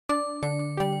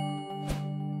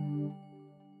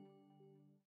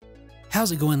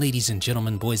How's it going, ladies and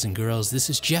gentlemen, boys and girls? This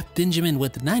is Jeff Benjamin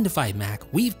with 9 to 5 Mac.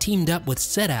 We've teamed up with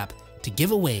Setapp to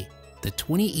give away the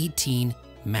 2018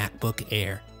 MacBook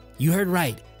Air. You heard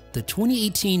right, the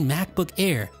 2018 MacBook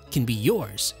Air can be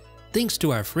yours thanks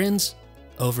to our friends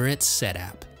over at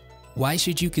Setapp. Why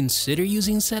should you consider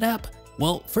using Setapp?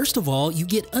 Well, first of all, you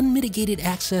get unmitigated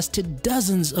access to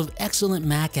dozens of excellent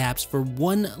Mac apps for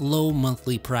one low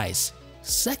monthly price.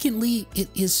 Secondly, it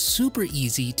is super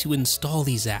easy to install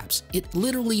these apps. It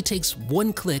literally takes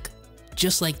one click,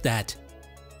 just like that,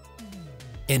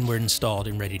 and we're installed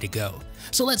and ready to go.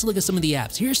 So let's look at some of the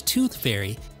apps. Here's Tooth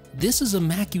Fairy. This is a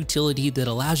Mac utility that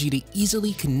allows you to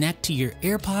easily connect to your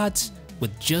AirPods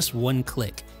with just one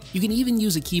click. You can even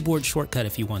use a keyboard shortcut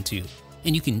if you want to,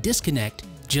 and you can disconnect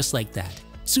just like that.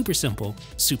 Super simple,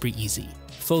 super easy.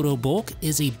 Photo Bulk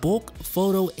is a bulk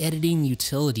photo editing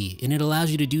utility, and it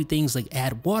allows you to do things like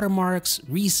add watermarks,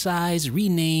 resize,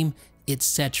 rename,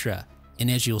 etc.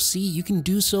 And as you'll see, you can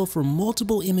do so for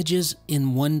multiple images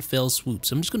in one fell swoop.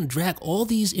 So I'm just going to drag all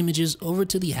these images over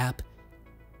to the app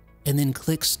and then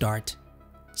click Start.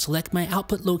 Select my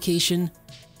output location,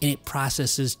 and it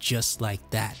processes just like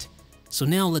that. So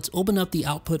now let's open up the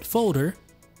output folder,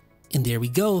 and there we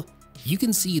go. You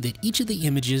can see that each of the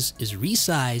images is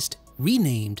resized,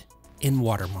 renamed, and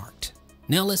watermarked.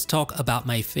 Now let's talk about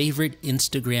my favorite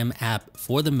Instagram app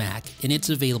for the Mac, and it's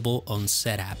available on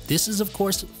Setapp. This is of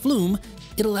course Flume.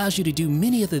 It allows you to do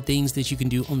many of the things that you can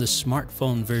do on the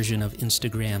smartphone version of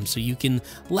Instagram. So you can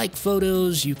like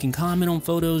photos, you can comment on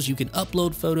photos, you can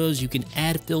upload photos, you can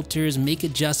add filters, make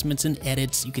adjustments and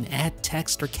edits, you can add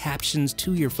text or captions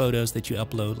to your photos that you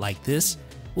upload like this.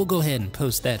 We'll go ahead and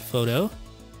post that photo.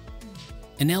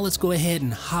 And now let's go ahead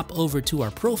and hop over to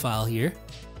our profile here,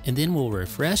 and then we'll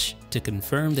refresh to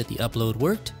confirm that the upload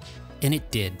worked, and it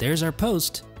did. There's our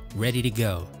post, ready to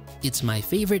go. It's my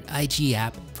favorite IG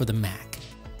app for the Mac.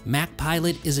 Mac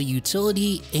Pilot is a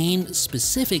utility aimed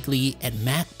specifically at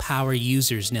Mac power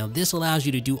users. Now this allows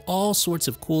you to do all sorts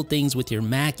of cool things with your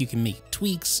Mac. You can make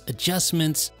tweaks,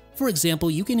 adjustments. For example,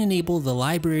 you can enable the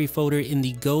library folder in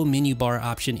the Go menu bar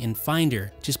option in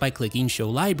Finder just by clicking Show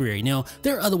Library. Now,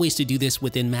 there are other ways to do this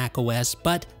within Mac OS,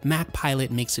 but Mac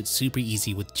Pilot makes it super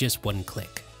easy with just one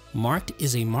click. Marked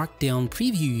is a Markdown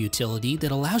preview utility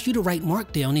that allows you to write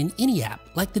Markdown in any app,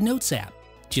 like the Notes app.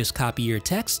 Just copy your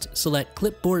text, select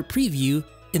Clipboard Preview,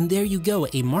 and there you go,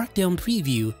 a Markdown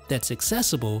preview that's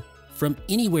accessible from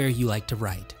anywhere you like to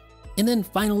write. And then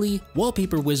finally,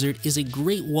 Wallpaper Wizard is a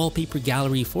great wallpaper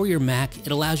gallery for your Mac.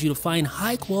 It allows you to find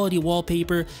high quality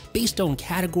wallpaper based on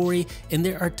category, and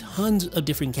there are tons of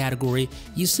different categories.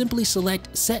 You simply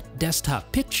select Set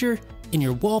Desktop Picture, and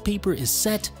your wallpaper is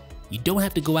set. You don't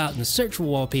have to go out and search for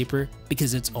wallpaper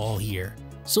because it's all here.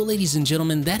 So ladies and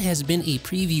gentlemen, that has been a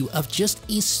preview of just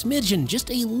a smidgen,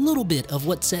 just a little bit of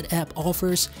what Setapp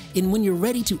offers. And when you're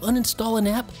ready to uninstall an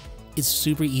app, it's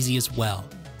super easy as well.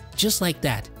 Just like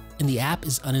that. And the app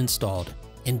is uninstalled.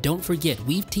 And don't forget,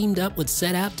 we've teamed up with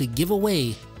Setapp to give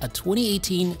away a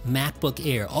 2018 MacBook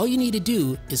Air. All you need to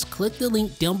do is click the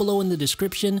link down below in the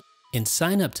description and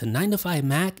sign up to 9 to 5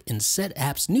 Mac and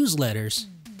Setapp's newsletters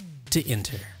to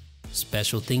enter.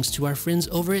 Special thanks to our friends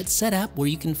over at Setapp, where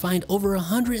you can find over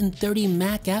 130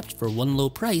 Mac apps for one low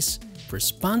price, for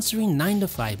sponsoring 9 to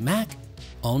 5 Mac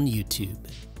on YouTube.